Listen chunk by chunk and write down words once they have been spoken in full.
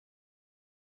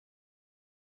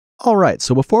Alright,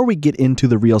 so before we get into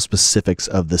the real specifics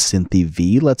of the Synthi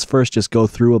V, let's first just go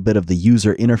through a bit of the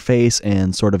user interface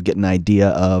and sort of get an idea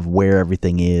of where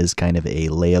everything is, kind of a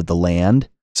lay of the land,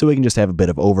 so we can just have a bit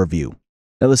of overview.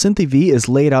 Now the Synthi V is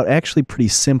laid out actually pretty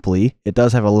simply. It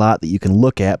does have a lot that you can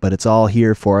look at, but it's all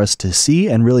here for us to see,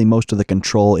 and really most of the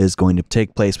control is going to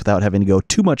take place without having to go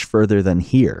too much further than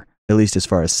here, at least as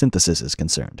far as synthesis is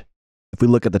concerned. If we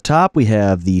look at the top, we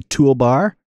have the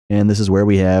Toolbar, and this is where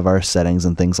we have our settings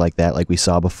and things like that, like we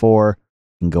saw before.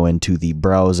 You can go into the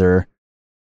browser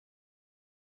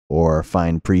or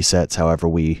find presets however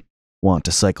we want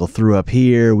to cycle through up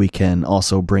here. We can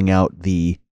also bring out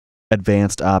the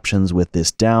advanced options with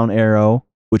this down arrow,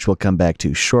 which we'll come back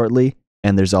to shortly.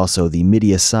 And there's also the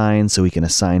Midi Assign, so we can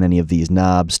assign any of these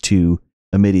knobs to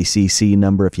a Midi CC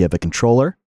number if you have a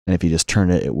controller. And if you just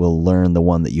turn it, it will learn the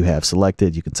one that you have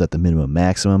selected. You can set the minimum,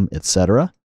 maximum,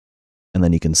 etc. And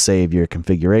then you can save your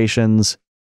configurations,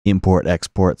 import,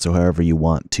 export, so however you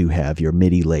want to have your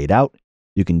MIDI laid out,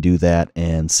 you can do that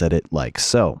and set it like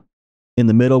so. In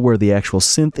the middle where the actual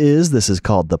synth is, this is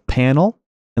called the panel.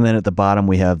 And then at the bottom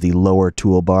we have the lower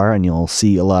toolbar, and you'll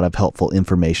see a lot of helpful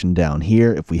information down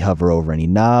here. If we hover over any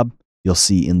knob, you'll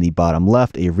see in the bottom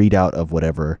left a readout of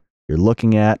whatever you're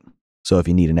looking at. So if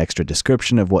you need an extra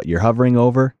description of what you're hovering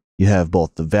over, you have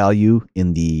both the value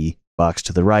in the box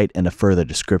to the right and a further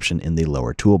description in the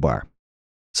lower toolbar.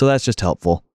 So that's just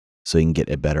helpful so you can get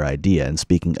a better idea. And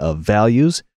speaking of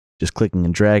values, just clicking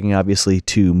and dragging obviously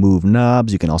to move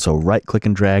knobs. You can also right click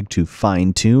and drag to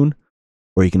fine tune,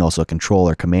 or you can also control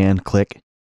or command click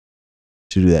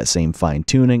to do that same fine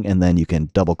tuning, and then you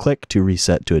can double click to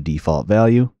reset to a default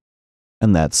value,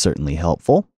 and that's certainly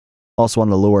helpful. Also on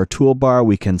the lower toolbar,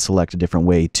 we can select a different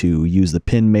way to use the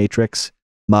pin matrix.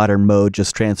 Modern mode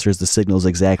just transfers the signals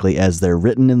exactly as they're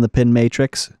written in the pin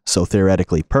matrix, so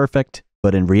theoretically perfect.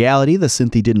 But in reality, the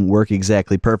Synthi didn't work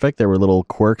exactly perfect. There were little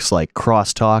quirks like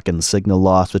crosstalk and signal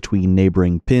loss between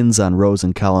neighboring pins on rows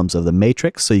and columns of the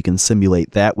matrix, so you can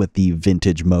simulate that with the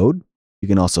vintage mode. You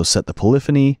can also set the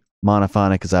polyphony.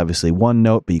 Monophonic is obviously one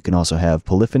note, but you can also have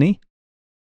polyphony.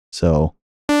 So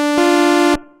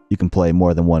you can play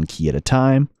more than one key at a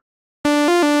time,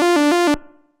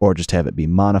 or just have it be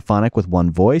monophonic with one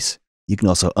voice. You can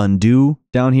also undo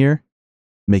down here,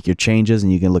 make your changes,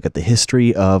 and you can look at the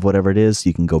history of whatever it is.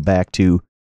 You can go back to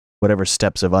whatever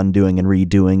steps of undoing and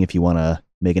redoing if you want to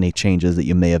make any changes that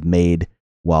you may have made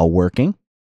while working.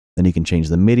 Then you can change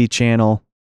the MIDI channel,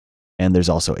 and there's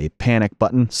also a panic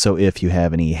button. So if you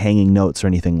have any hanging notes or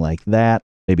anything like that,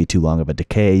 maybe too long of a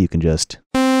decay, you can just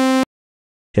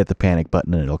hit the panic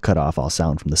button and it'll cut off all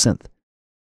sound from the synth.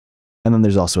 And then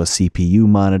there's also a CPU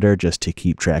monitor just to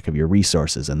keep track of your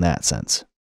resources in that sense.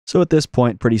 So at this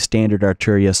point, pretty standard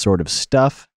Arturia sort of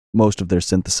stuff. Most of their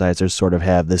synthesizers sort of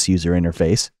have this user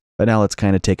interface. But now let's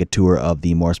kind of take a tour of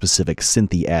the more specific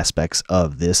Synthi aspects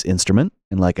of this instrument.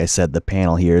 And like I said, the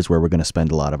panel here is where we're going to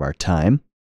spend a lot of our time.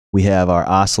 We have our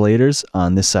oscillators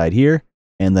on this side here,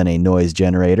 and then a noise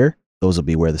generator. Those will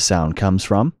be where the sound comes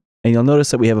from. And you'll notice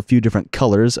that we have a few different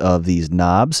colors of these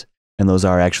knobs, and those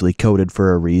are actually coded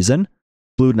for a reason.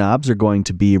 Blue knobs are going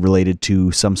to be related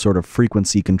to some sort of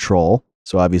frequency control.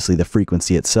 So obviously the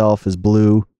frequency itself is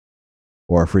blue,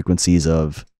 or frequencies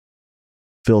of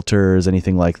filters,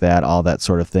 anything like that, all that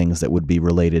sort of things that would be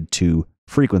related to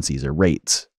frequencies or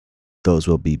rates. Those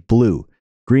will be blue.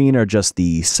 Green are just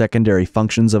the secondary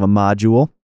functions of a module.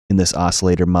 In this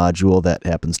oscillator module, that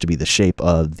happens to be the shape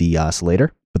of the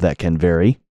oscillator, but that can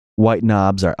vary. White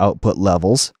knobs are output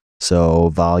levels, so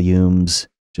volumes,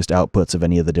 just outputs of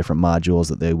any of the different modules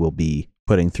that they will be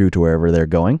putting through to wherever they're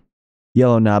going.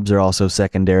 Yellow knobs are also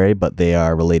secondary, but they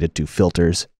are related to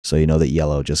filters, so you know that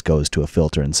yellow just goes to a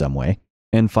filter in some way.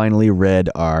 And finally, red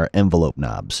are envelope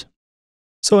knobs.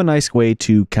 So a nice way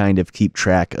to kind of keep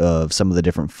track of some of the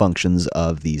different functions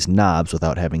of these knobs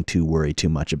without having to worry too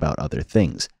much about other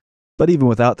things. But even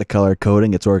without the color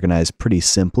coding, it's organized pretty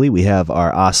simply. We have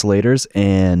our oscillators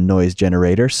and noise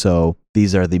generator. So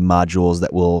these are the modules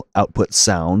that will output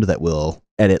sound that we'll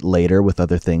edit later with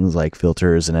other things like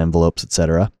filters and envelopes,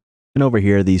 etc. And over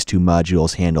here, these two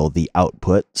modules handle the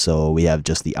output. So we have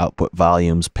just the output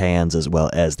volumes, pans, as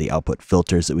well as the output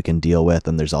filters that we can deal with.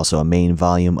 And there's also a main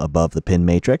volume above the pin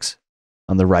matrix.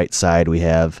 On the right side, we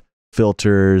have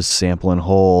filters, sample and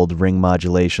hold, ring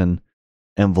modulation,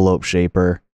 envelope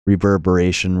shaper,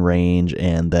 reverberation range,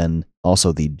 and then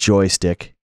also the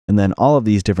joystick. And then all of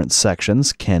these different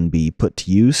sections can be put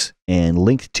to use and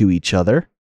linked to each other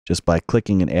just by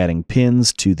clicking and adding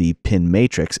pins to the pin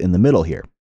matrix in the middle here.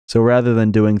 So rather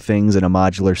than doing things in a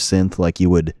modular synth like you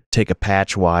would take a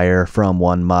patch wire from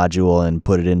one module and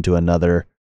put it into another,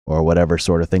 or whatever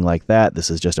sort of thing like that. This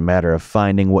is just a matter of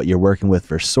finding what you're working with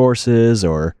for sources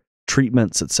or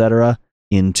treatments, etc.,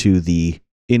 into the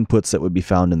inputs that would be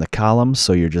found in the columns.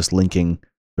 So you're just linking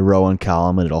the row and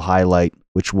column, and it'll highlight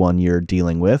which one you're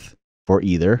dealing with for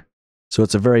either. So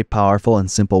it's a very powerful and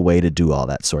simple way to do all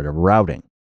that sort of routing.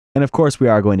 And of course, we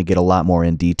are going to get a lot more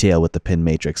in detail with the pin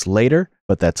matrix later,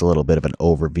 but that's a little bit of an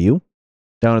overview.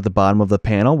 Down at the bottom of the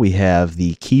panel, we have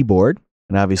the keyboard.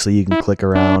 And obviously you can click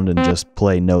around and just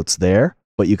play notes there,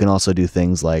 but you can also do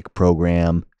things like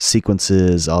program,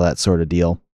 sequences, all that sort of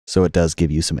deal. So it does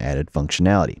give you some added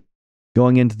functionality.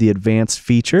 Going into the advanced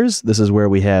features, this is where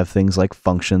we have things like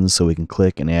functions, so we can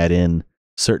click and add in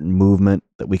certain movement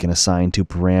that we can assign to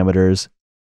parameters.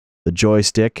 The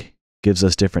joystick gives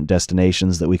us different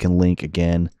destinations that we can link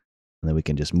again, and then we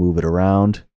can just move it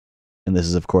around. And this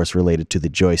is of course related to the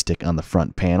joystick on the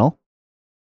front panel.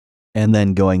 And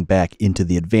then going back into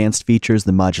the advanced features,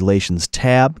 the Modulations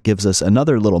tab gives us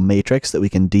another little matrix that we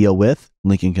can deal with,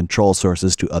 linking control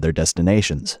sources to other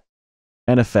destinations.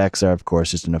 And effects are, of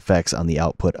course, just an effects on the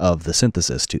output of the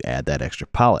synthesis to add that extra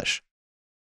polish.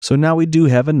 So now we do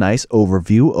have a nice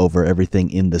overview over everything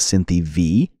in the Synthi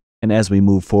V. And as we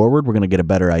move forward, we're going to get a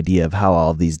better idea of how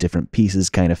all of these different pieces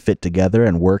kind of fit together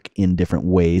and work in different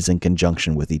ways in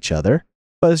conjunction with each other.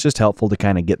 But it's just helpful to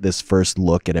kind of get this first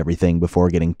look at everything before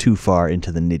getting too far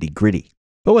into the nitty-gritty.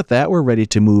 But with that, we're ready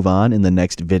to move on in the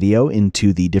next video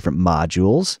into the different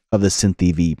modules of the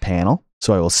Synthi V panel.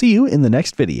 So I will see you in the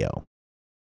next video.